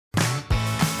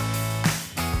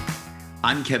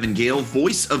I'm Kevin Gale,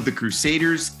 voice of the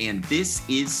Crusaders, and this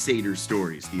is Sader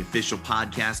Stories, the official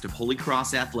podcast of Holy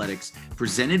Cross Athletics,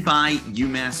 presented by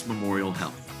UMass Memorial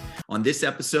Health. On this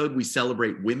episode, we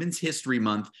celebrate Women's History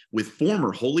Month with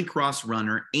former Holy Cross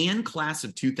runner and class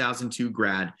of 2002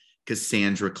 grad,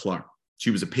 Cassandra Clark. She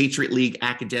was a Patriot League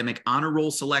academic honor roll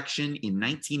selection in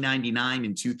 1999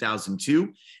 and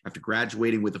 2002. After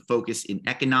graduating with a focus in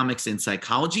economics and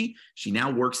psychology, she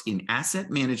now works in asset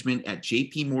management at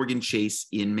JP Morgan Chase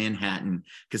in Manhattan.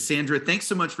 Cassandra, thanks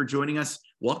so much for joining us.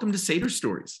 Welcome to Sader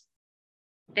Stories.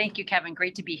 Thank you, Kevin.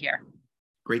 Great to be here.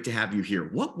 Great to have you here.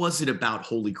 What was it about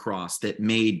Holy Cross that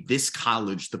made this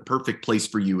college the perfect place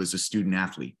for you as a student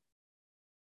athlete?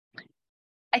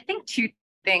 I think two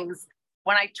things.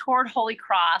 When I toured Holy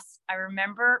Cross, I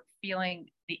remember feeling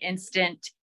the instant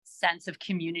sense of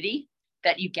community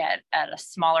that you get at a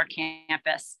smaller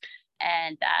campus.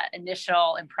 And that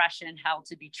initial impression held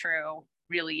to be true,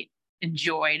 really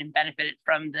enjoyed and benefited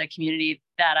from the community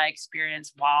that I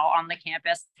experienced while on the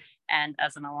campus and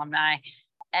as an alumni.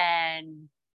 And,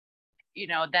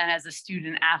 then as a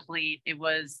student athlete, it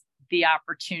was the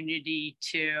opportunity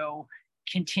to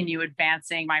continue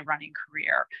advancing my running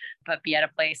career, but be at a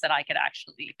place that I could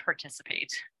actually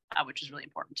participate, which is really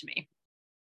important to me.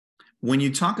 When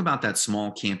you talk about that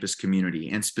small campus community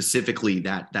and specifically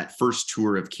that first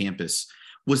tour of campus,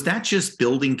 was that just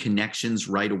building connections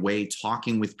right away,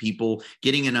 talking with people,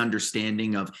 getting an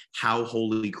understanding of how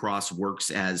Holy Cross works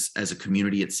as a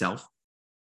community itself?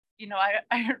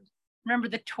 I remember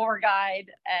the tour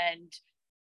guide and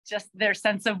just their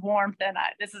sense of warmth. And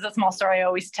this is a small story I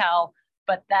always tell,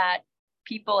 but that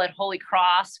people at Holy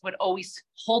Cross would always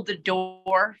hold the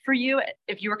door for you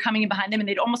if you were coming in behind them, and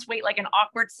they'd almost wait like an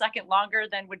awkward second longer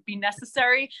than would be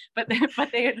necessary. But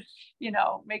they'd,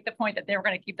 make the point that they were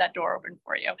going to keep that door open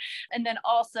for you. And then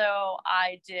also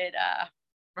I did a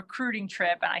recruiting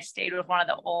trip and I stayed with one of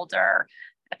the older,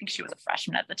 I think she was a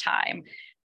freshman at the time,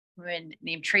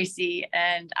 named Tracy.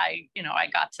 And I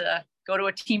got to go to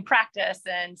a team practice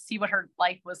and see what her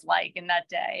life was like in that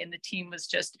day. And the team was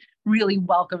just really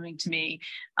welcoming to me.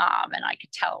 And I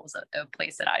could tell it was a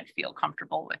place that I'd feel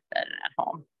comfortable with at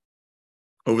home.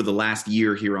 Over the last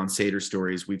year here on Sader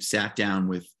Stories, we've sat down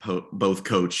with both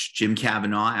Coach Jim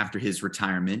Cavanaugh after his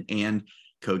retirement and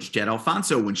Coach Jet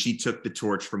Alfonso when she took the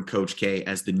torch from Coach K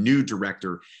as the new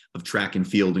director of track and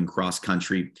field and cross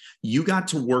country. You got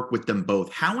to work with them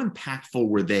both. How impactful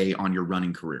were they on your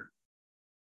running career?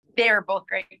 They were both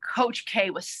great. Coach K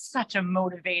was such a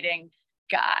motivating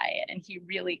guy, and he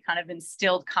really kind of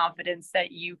instilled confidence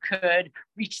that you could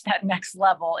reach that next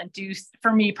level and do,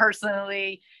 for me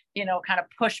personally, kind of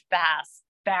push past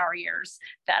barriers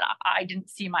that I didn't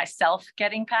see myself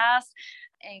getting past.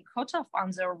 And Coach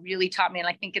Alfonso really taught me, and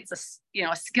I think it's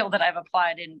a skill that I've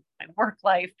applied in my work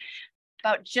life,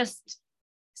 about just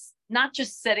not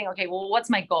just setting, okay, well, what's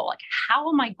my goal? Like, how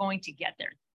am I going to get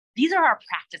there? These are our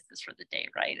practices for the day,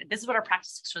 right? This is what our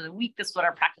practice is for the week. This is what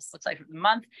our practice looks like for the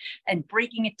month, and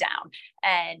breaking it down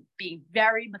and being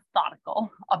very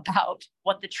methodical about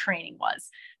what the training was.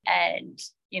 And,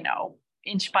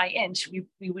 inch by inch,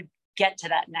 we would get to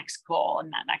that next goal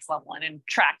and that next level. And in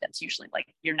track, that's usually like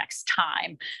your next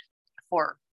time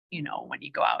for, when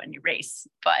you go out and you race.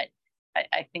 But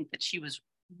I think that she was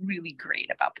really great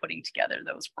about putting together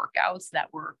those workouts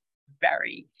that were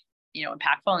very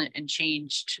impactful and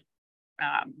changed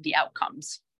the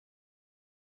outcomes.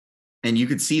 And you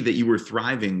could see that you were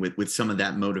thriving with some of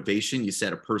that motivation. You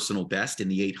set a personal best in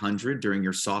the 800 during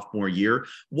your sophomore year.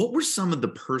 What were some of the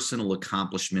personal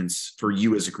accomplishments for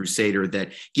you as a Crusader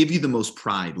that give you the most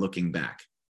pride looking back?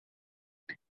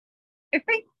 I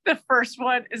think the first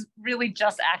one is really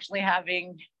just actually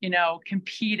having,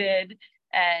 competed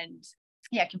at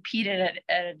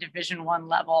a Division I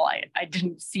level. I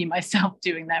didn't see myself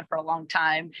doing that for a long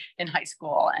time in high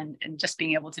school, and just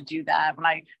being able to do that when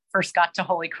I first got to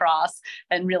Holy Cross,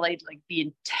 and really like the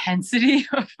intensity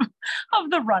of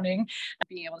the running,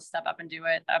 being able to step up and do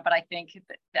it. But I think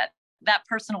that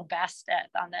personal best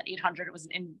on that 800, it was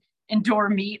an indoor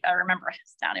meet. I remember I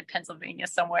was down in Pennsylvania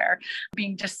somewhere,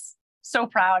 being just so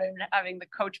proud and having the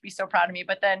coach be so proud of me.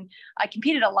 But then I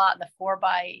competed a lot in the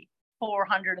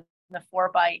 4x400, the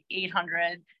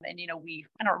 4x800. And,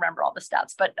 I don't remember all the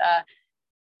stats, but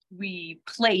we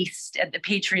placed at the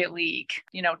Patriot League,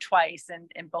 twice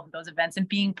in both of those events, and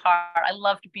I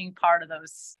loved being part of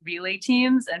those relay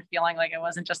teams and feeling like I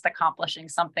wasn't just accomplishing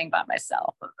something by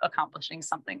myself, accomplishing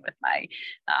something with my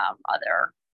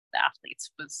other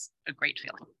athletes was a great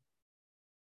feeling.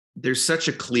 There's such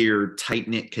a clear,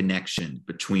 tight-knit connection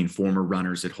between former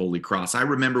runners at Holy Cross. I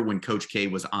remember when Coach K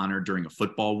was honored during a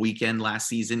football weekend last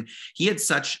season, he had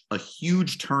such a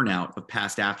huge turnout of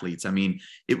past athletes. I mean,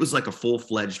 it was like a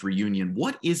full-fledged reunion.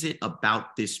 What is it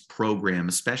about this program,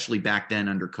 especially back then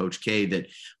under Coach K, that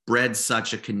bred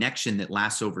such a connection that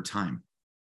lasts over time?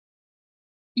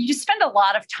 You spend a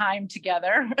lot of time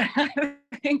together. I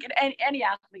think any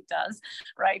athlete does,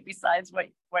 right? Besides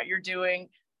what you're doing,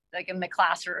 like in the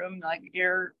classroom, like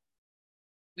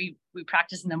we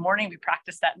practice in the morning, we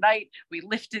practice at night, we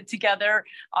lifted together.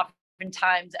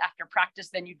 Oftentimes after practice,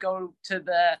 then you go to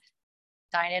the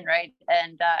dine-in, right?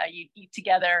 And you eat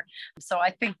together. So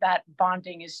I think that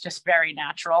bonding is just very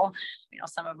natural. You know,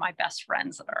 some of my best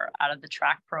friends are out of the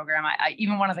track program. I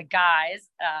even one of the guys,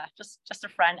 just a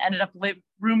friend, ended up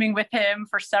rooming with him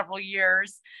for several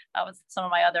years. With some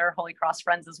of my other Holy Cross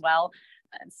friends as well.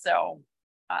 And so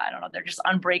I don't know, they're just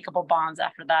unbreakable bonds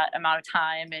after that amount of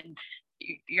time. And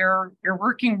you're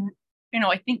working, you know,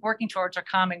 I think working towards a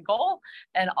common goal,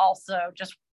 and also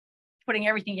just putting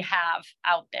everything you have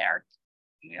out there,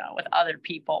 you know, with other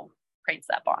people creates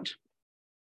that bond.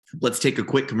 Let's take a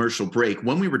quick commercial break.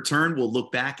 When we return, we'll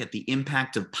look back at the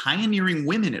impact of pioneering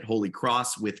women at Holy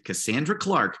Cross with Cassandra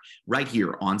Clark right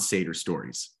here on Sader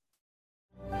Stories.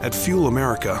 At Fuel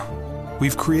America,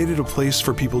 we've created a place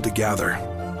for people to gather,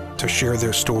 to share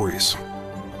their stories.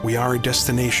 We are a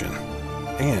destination,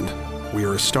 and we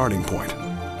are a starting point.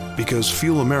 Because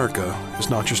Fuel America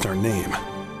is not just our name,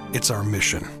 it's our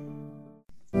mission.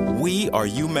 We are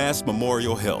UMass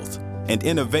Memorial Health, and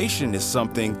innovation is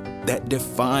something that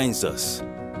defines us,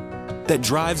 that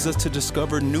drives us to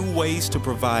discover new ways to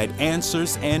provide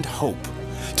answers and hope,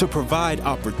 to provide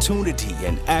opportunity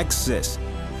and access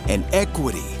and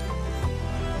equity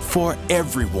for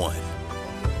everyone,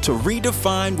 to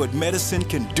redefine what medicine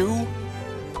can do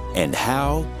and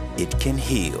how it can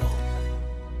heal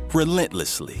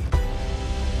relentlessly.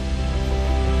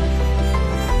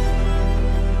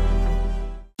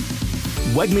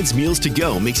 Wegmans Meals to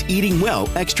Go makes eating well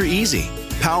extra easy.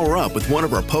 Power up with one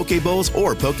of our poke bowls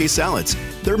or poke salads.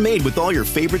 They're made with all your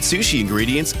favorite sushi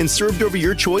ingredients and served over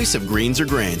your choice of greens or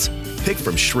grains. Pick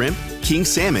from shrimp, king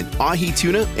salmon, ahi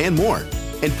tuna, and more.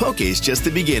 And poke is just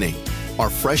the beginning. Our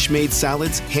fresh-made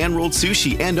salads, hand-rolled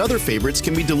sushi, and other favorites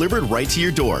can be delivered right to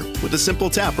your door with a simple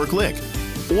tap or click.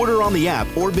 Order on the app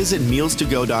or visit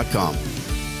mealstogo.com.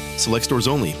 Select stores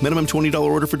only. Minimum $20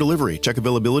 order for delivery. Check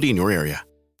availability in your area.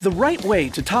 The right way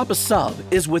to top a sub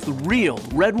is with real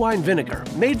red wine vinegar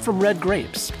made from red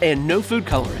grapes and no food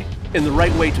coloring. And the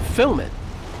right way to film it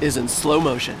is in slow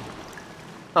motion.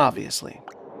 Obviously.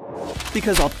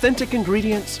 Because authentic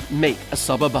ingredients make a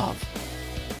sub above.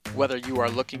 Whether you are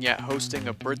looking at hosting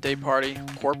a birthday party,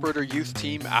 corporate or youth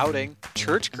team outing,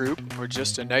 church group, or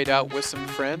just a night out with some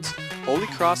friends, Holy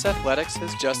Cross Athletics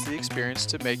has just the experience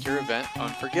to make your event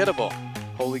unforgettable.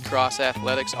 Holy Cross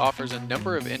Athletics offers a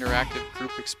number of interactive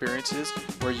group experiences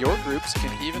where your groups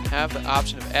can even have the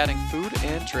option of adding food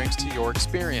and drinks to your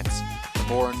experience. For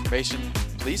more information,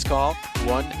 please call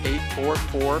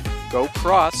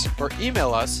 1-844-GO-CROSS or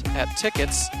email us at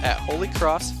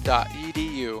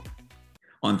tickets@holycross.edu.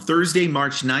 On Thursday,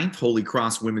 March 9th, Holy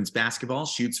Cross women's basketball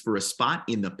shoots for a spot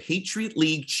in the Patriot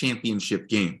League championship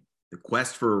game. The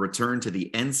quest for a return to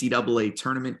the NCAA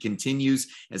tournament continues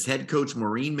as head coach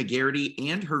Maureen McGarity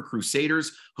and her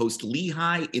Crusaders host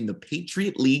Lehigh in the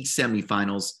Patriot League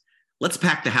semifinals. Let's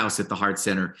pack the house at the Hart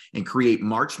Center and create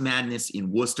March Madness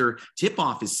in Worcester.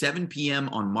 Tip-off is 7 p.m.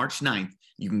 on March 9th.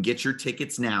 You can get your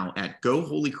tickets now at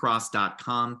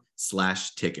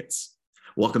goholycross.com/tickets.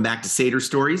 Welcome back to Sader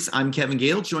Stories. I'm Kevin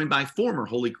Gale, joined by former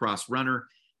Holy Cross runner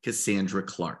Cassandra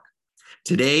Clark.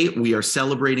 Today, we are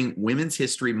celebrating Women's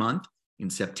History Month. In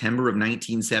September of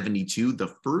 1972,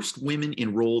 the first women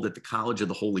enrolled at the College of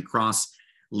the Holy Cross,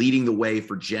 leading the way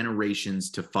for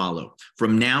generations to follow.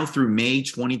 From now through May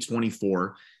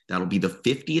 2024, that'll be the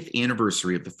 50th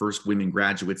anniversary of the first women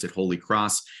graduates at Holy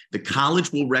Cross. The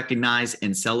college will recognize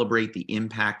and celebrate the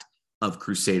impact of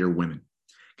Crusader women.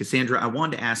 Cassandra, I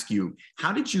wanted to ask you,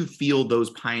 how did you feel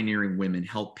those pioneering women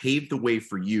helped pave the way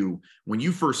for you when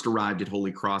you first arrived at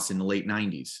Holy Cross in the late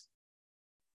 90s?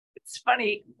 It's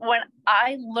funny, when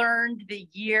I learned the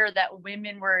year that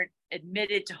women were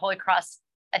admitted to Holy Cross,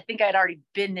 I think I'd already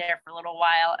been there for a little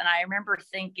while. And I remember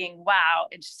thinking, wow,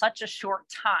 in such a short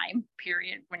time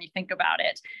period, when you think about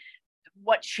it,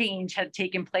 what change had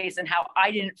taken place and how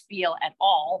I didn't feel at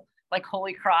all like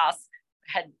Holy Cross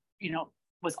had,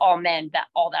 was all men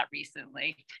all that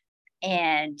recently.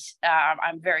 And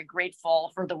I'm very grateful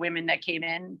for the women that came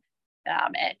in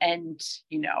and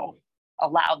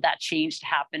allowed that change to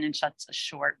happen in such a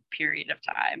short period of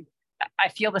time. I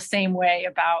feel the same way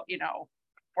about,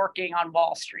 working on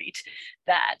Wall Street,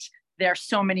 that there's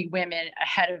so many women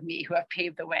ahead of me who have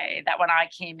paved the way that when I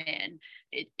came in,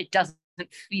 it doesn't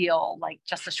feel like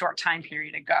just a short time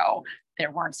period ago,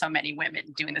 there weren't so many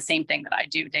women doing the same thing that I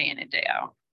do day in and day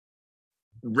out.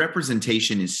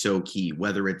 Representation is so key,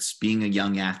 whether it's being a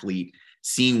young athlete,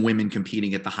 seeing women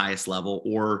competing at the highest level,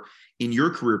 or in your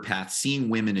career path, seeing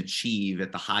women achieve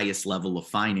at the highest level of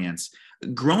finance.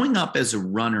 Growing up as a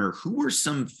runner, who were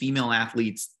some female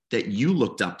athletes that you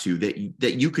looked up to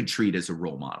that you could treat as a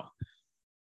role model?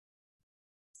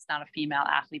 It's not a female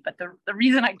athlete, but the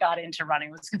reason I got into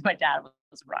running was because my dad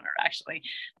was a runner, actually.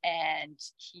 And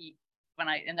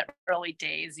in the early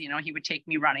days, he would take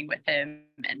me running with him,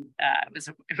 and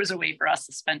it was a way for us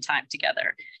to spend time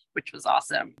together, which was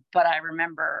awesome. But I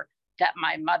remember that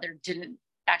my mother didn't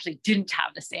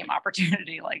have the same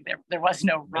opportunity. Like there was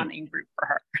no running group for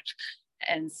her.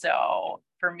 And so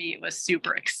for me, it was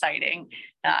super exciting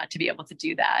to be able to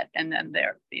do that. And then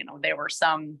there were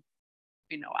some,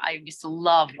 I used to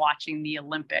love watching the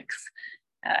Olympics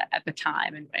at the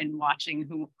time and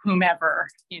watching whomever,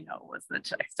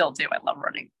 I still do. I love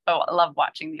running. Oh, I love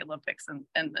watching the Olympics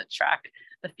and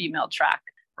the female track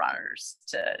runners,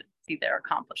 to see their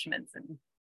accomplishments and,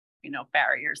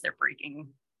 barriers they're breaking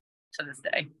to this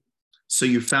day. So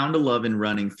you found a love in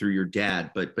running through your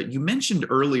dad, but you mentioned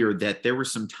earlier that there were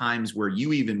some times where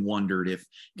you even wondered if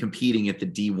competing at the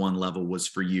D1 level was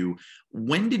for you.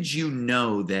 When did you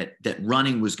know that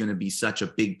running was going to be such a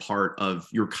big part of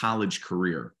your college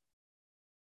career?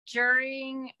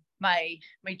 During my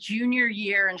junior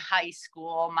year in high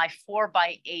school, my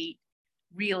 4x8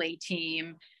 relay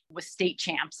team was state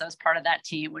champs. I was part of that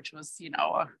team, which was,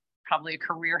 probably a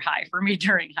career high for me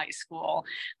during high school.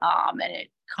 And it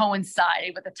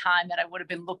coincided with the time that I would have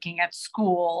been looking at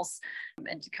schools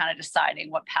and kind of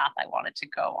deciding what path I wanted to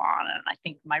go on. And I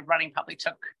think my running probably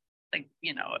took,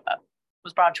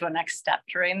 was brought to a next step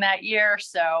during that year.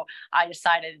 So I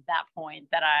decided at that point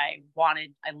that I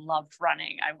loved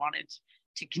running. I wanted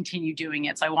to continue doing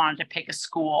it. So I wanted to pick a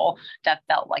school that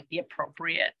felt like the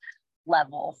appropriate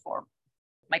level for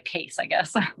my pace, I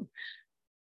guess.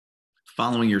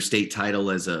 Following your state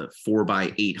title as a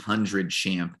 4x800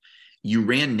 champ, you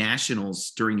ran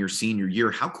nationals during your senior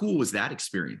year. How cool was that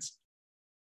experience?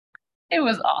 It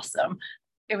was awesome.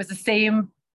 It was the same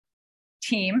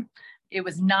team. It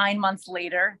was 9 months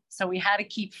later. So we had to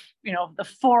keep, the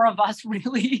four of us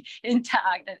really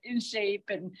intact and in shape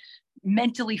and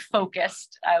mentally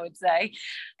focused, I would say.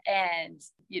 And,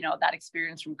 that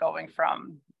experience from going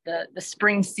from the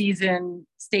spring season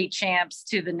state champs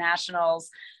to the nationals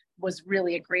was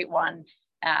really a great one.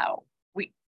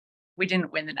 We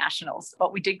didn't win the nationals,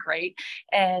 but we did great.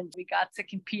 And we got to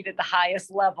compete at the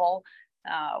highest level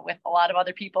with a lot of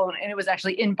other people. And it was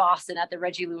actually in Boston at the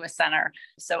Reggie Lewis Center.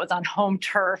 So it was on home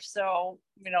turf. So,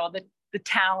 the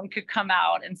town could come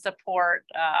out and support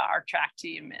our track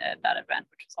team at that event,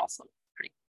 which was also pretty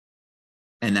cool.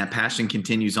 And that passion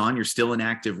continues on. You're still an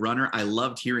active runner. I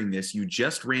loved hearing this. You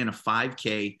just ran a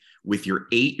 5K with your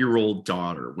 8-year-old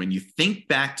daughter. When you think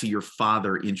back to your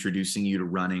father introducing you to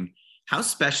running, how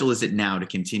special is it now to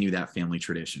continue that family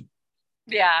tradition?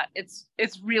 Yeah, it's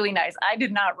really nice. I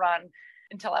did not run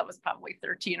until I was probably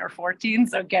 13 or 14.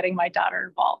 So getting my daughter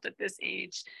involved at this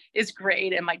age is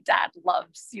great. And my dad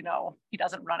loves, he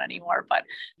doesn't run anymore, but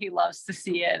he loves to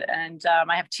see it. And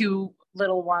I have 2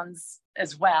 little ones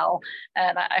as well.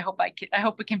 And I hope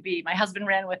it can be. My husband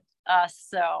ran with us.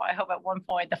 So I hope at one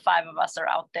point the 5 of us are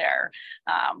out there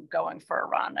going for a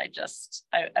run.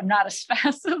 I'm not as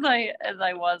fast as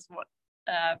I was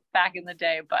back in the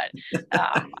day, but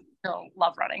I still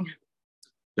love running.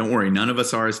 Don't worry, none of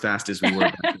us are as fast as we were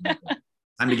back in the day.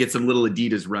 Time to get some little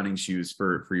Adidas running shoes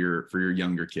for your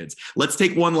younger kids. Let's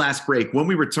take one last break. When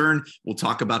we return, we'll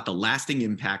talk about the lasting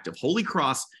impact of Holy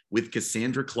Cross with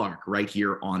Cassandra Clark right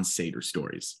here on Sater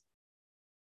Stories.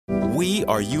 We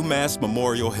are UMass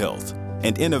Memorial Health,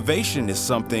 and innovation is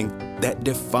something that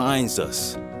defines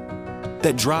us,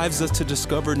 that drives us to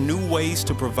discover new ways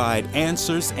to provide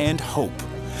answers and hope,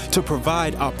 to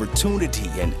provide opportunity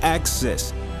and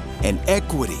access and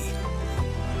equity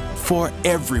for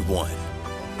everyone,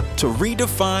 to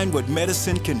redefine what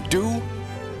medicine can do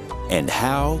and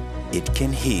how it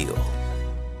can heal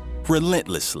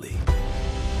relentlessly.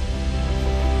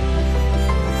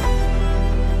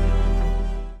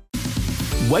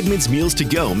 Wegmans Meals to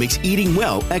Go makes eating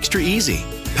well extra easy.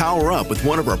 Power up with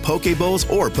one of our poke bowls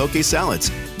or poke salads.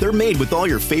 They're made with all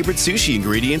your favorite sushi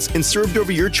ingredients and served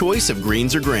over your choice of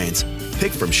greens or grains.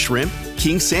 Pick from shrimp,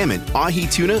 king salmon, ahi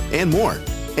tuna, and more.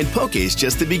 And poke's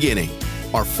just the beginning.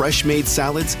 Our fresh-made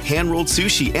salads, hand-rolled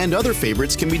sushi, and other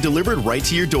favorites can be delivered right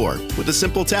to your door with a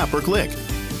simple tap or click.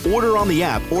 Order on the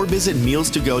app or visit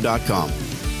mealstogo.com.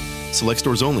 Select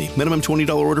stores only. Minimum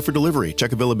 $20 order for delivery.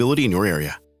 Check availability in your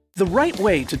area. The right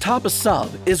way to top a sub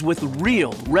is with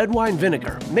real red wine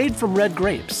vinegar made from red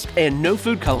grapes and no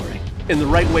food coloring. And the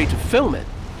right way to film it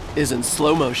is in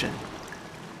slow motion.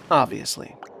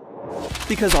 Obviously.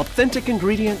 Because authentic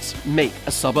ingredients make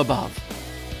a sub above.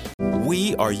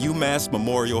 We are UMass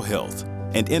Memorial Health,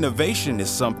 and innovation is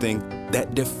something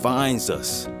that defines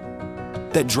us,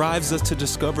 that drives us to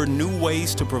discover new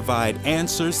ways to provide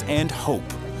answers and hope,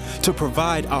 to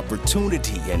provide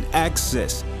opportunity and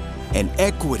access and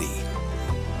equity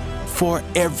for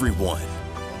everyone,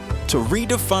 to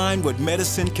redefine what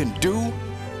medicine can do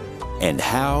and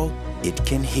how it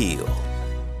can heal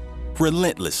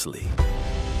relentlessly.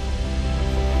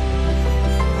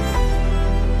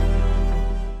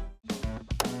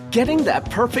 Getting that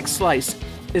perfect slice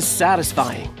is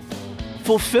satisfying,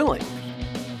 fulfilling,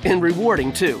 and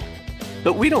rewarding too.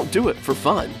 But we don't do it for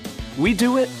fun. We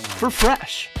do it for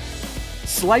fresh.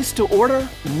 Slice to order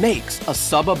makes a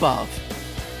sub above.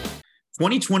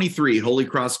 2023 Holy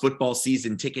Cross football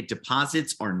season ticket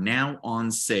deposits are now on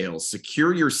sale.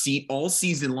 Secure your seat all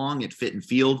season long at Fitton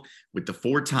Field with the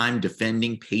 4-time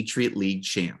defending Patriot League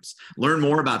champs. Learn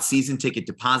more about season ticket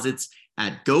deposits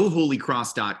at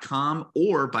goholycross.com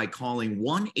or by calling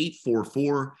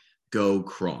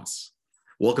 1-844-GO-CROSS.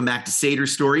 Welcome back to Sader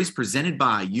Stories, presented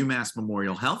by UMass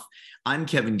Memorial Health. I'm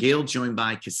Kevin Gale, joined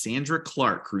by Cassandra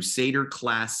Clark, Crusader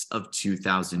class of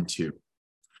 2002.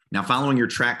 Now, following your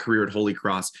track career at Holy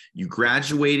Cross, you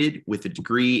graduated with a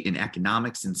degree in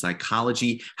economics and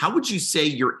psychology. How would you say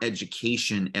your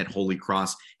education at Holy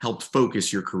Cross helped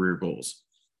focus your career goals?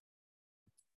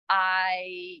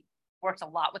 I worked a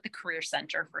lot with the Career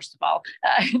Center, first of all,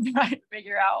 trying to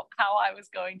figure out how I was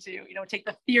going to, take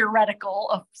the theoretical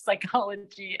of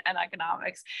psychology and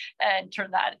economics and turn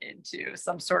that into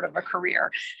some sort of a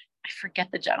career. I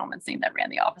forget the gentleman's name that ran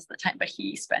the office at the time, but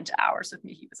he spent hours with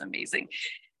me. He was amazing.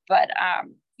 But, I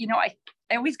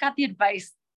always got the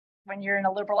advice when you're in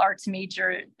a liberal arts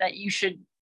major that you should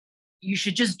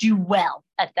just do well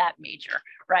at that major,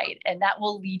 right? And that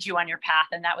will lead you on your path.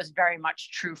 And that was very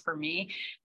much true for me.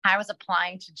 I was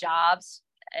applying to jobs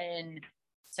in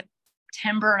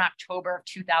September and October of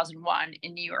 2001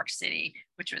 in New York City,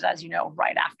 which was, as you know,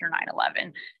 right after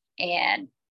 9/11. And I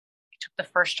took the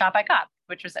first job I got,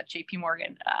 which was at JP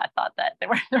Morgan. I thought that there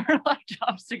were a lot of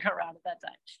jobs to go around at that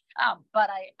time.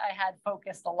 But I had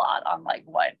focused a lot on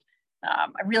what I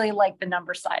really liked the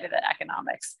number side of the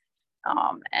economics.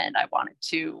 And I wanted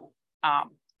to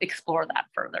explore that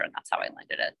further. And that's how I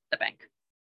landed at the bank.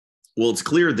 Well, it's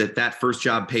clear that first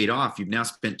job paid off. You've now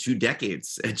spent 2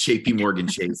 decades at JP Morgan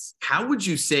Chase. How would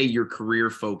you say your career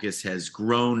focus has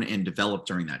grown and developed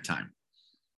during that time?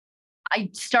 I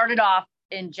started off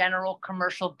in general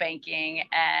commercial banking,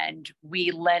 and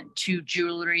we lent to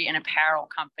jewelry and apparel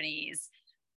companies,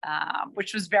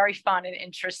 which was very fun and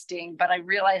interesting. But I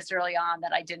realized early on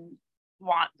that I didn't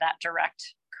want that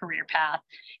direct career path.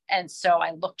 And so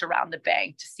I looked around the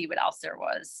bank to see what else there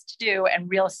was to do. And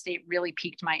real estate really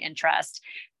piqued my interest.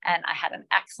 And I had an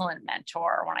excellent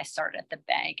mentor when I started at the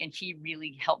bank, and he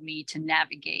really helped me to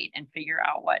navigate and figure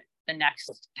out what the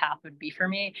next path would be for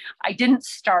me. I didn't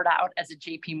start out as a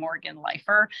JP Morgan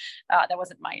lifer. That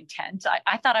wasn't my intent.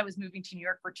 I thought I was moving to New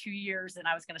York for 2 years and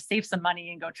I was going to save some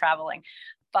money and go traveling.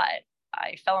 But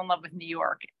I fell in love with New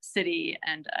York City,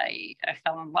 and I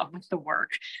fell in love with the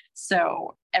work.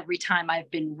 So every time I've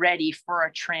been ready for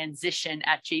a transition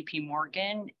at JP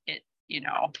Morgan,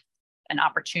 an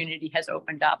opportunity has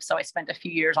opened up. So I spent a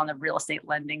few years on the real estate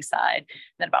lending side.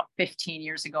 Then about 15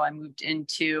 years ago, I moved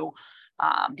into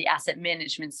the asset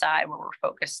management side, where we're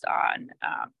focused on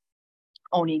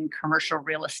owning commercial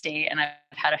real estate. And I've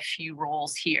had a few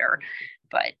roles here,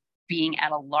 but being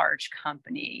at a large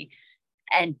company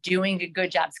and doing a good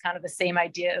job, it's kind of the same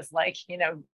idea as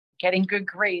getting good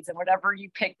grades and whatever you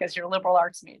pick as your liberal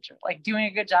arts major. Doing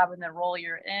a good job in the role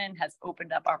you're in has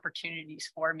opened up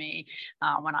opportunities for me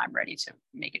when I'm ready to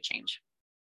make a change.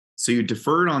 So you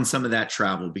deferred on some of that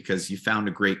travel because you found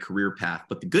a great career path.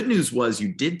 But the good news was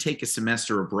you did take a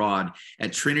semester abroad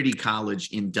at Trinity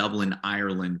College in Dublin,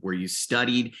 Ireland, where you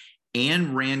studied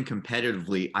and ran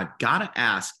competitively. I've got to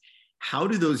ask, how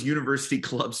do those university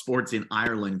club sports in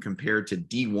Ireland compare to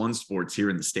D1 sports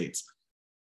here in the States?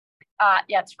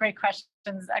 Yeah, it's a great question.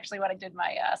 Actually, what I did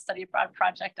my study abroad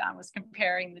project on was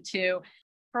comparing the two.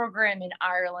 Program in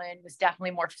Ireland was definitely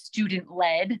more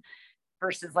student-led.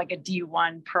 versus like a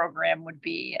D1 program would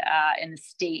be in the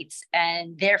States.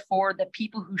 And therefore, the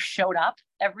people who showed up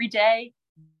every day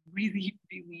really,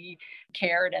 really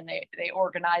cared, and they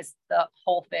organized the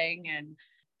whole thing.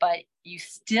 But you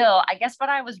still, I guess what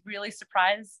I was really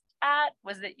surprised at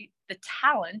was that the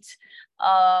talent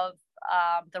of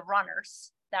the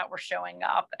runners that were showing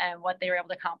up and what they were able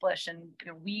to accomplish. And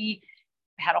we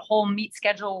had a whole meet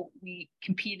schedule. We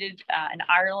competed in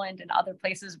Ireland and other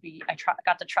places. I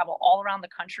got to travel all around the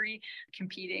country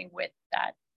competing with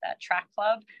that track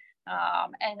club.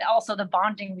 And also the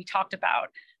bonding we talked about.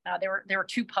 There were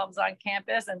 2 pubs on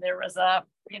campus, and there was a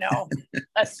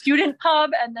student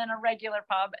pub and then a regular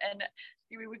pub. And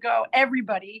we would go,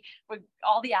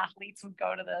 all the athletes would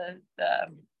go to the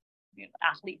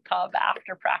athlete pub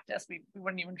after practice. We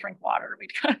wouldn't even drink water.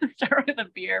 We'd start with a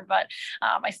beer, but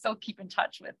I still keep in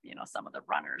touch with, some of the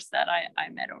runners that I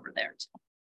met over there too.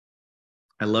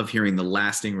 I love hearing the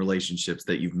lasting relationships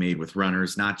that you've made with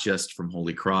runners, not just from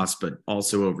Holy Cross, but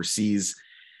also overseas.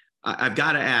 I've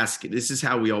got to ask, this is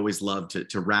how we always love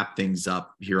to wrap things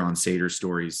up here on Sater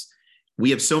Stories.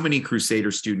 We have so many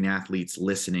Crusader student athletes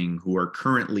listening who are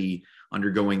currently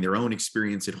undergoing their own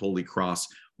experience at Holy Cross.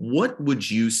 What would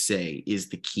you say is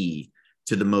the key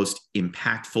to the most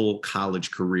impactful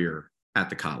college career at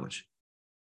the college?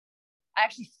 I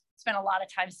actually spent a lot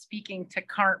of time speaking to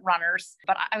current runners,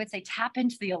 but I would say tap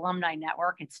into the alumni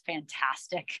network. It's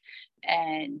fantastic.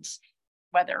 And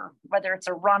whether it's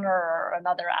a runner or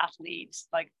another athlete,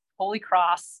 like Holy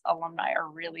Cross alumni are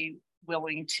really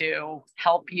willing to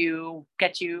help you,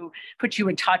 put you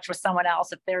in touch with someone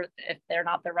else if they're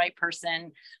not the right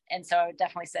person. And so I would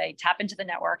definitely say tap into the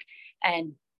network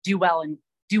and do well in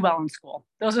school.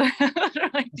 Those are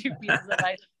my 2 pieces of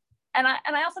advice. And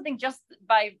I also think just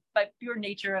by pure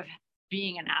nature of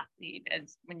being an athlete,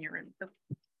 as when you're in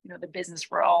the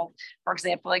business world, for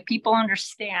example, like people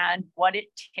understand what it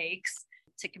takes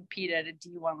to compete at a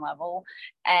D1 level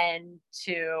and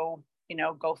to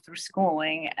go through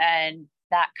schooling, and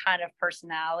that kind of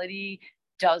personality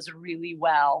does really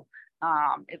well,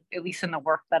 at least in the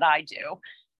work that I do.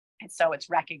 And so it's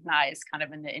recognized kind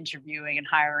of in the interviewing and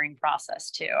hiring process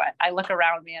too. I look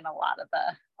around me, and a lot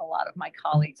of my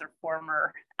colleagues are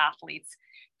former athletes,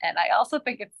 and I also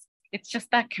think it's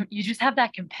just that you just have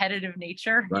that competitive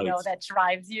nature, right, that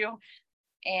drives you,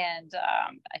 and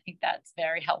I think that's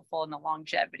very helpful in the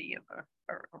longevity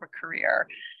of a career.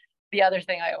 The other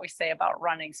thing I always say about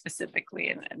running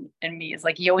specifically and me is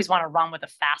like, you always want to run with a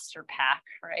faster pack,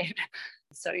 right?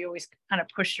 So you always kind of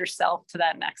push yourself to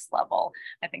that next level.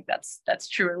 I think that's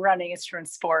true in running. It's true in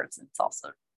sports. And it's also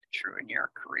true in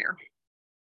your career.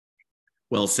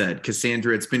 Well said.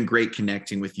 Cassandra, it's been great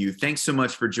connecting with you. Thanks so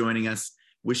much for joining us.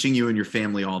 Wishing you and your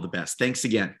family all the best. Thanks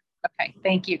again. Okay.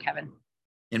 Thank you, Kevin.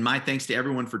 And my thanks to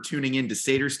everyone for tuning in to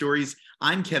Sater Stories.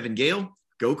 I'm Kevin Gale.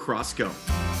 Go Cross Go.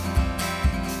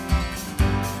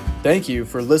 Thank you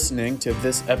for listening to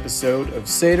this episode of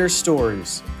Sater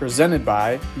Stories, presented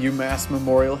by UMass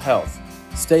Memorial Health.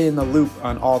 Stay in the loop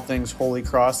on all things Holy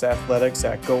Cross athletics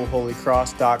at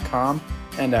GoHolyCross.com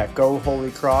and at Go Holy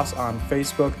Cross on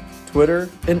Facebook, Twitter,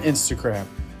 and Instagram.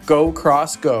 Go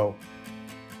Cross Go!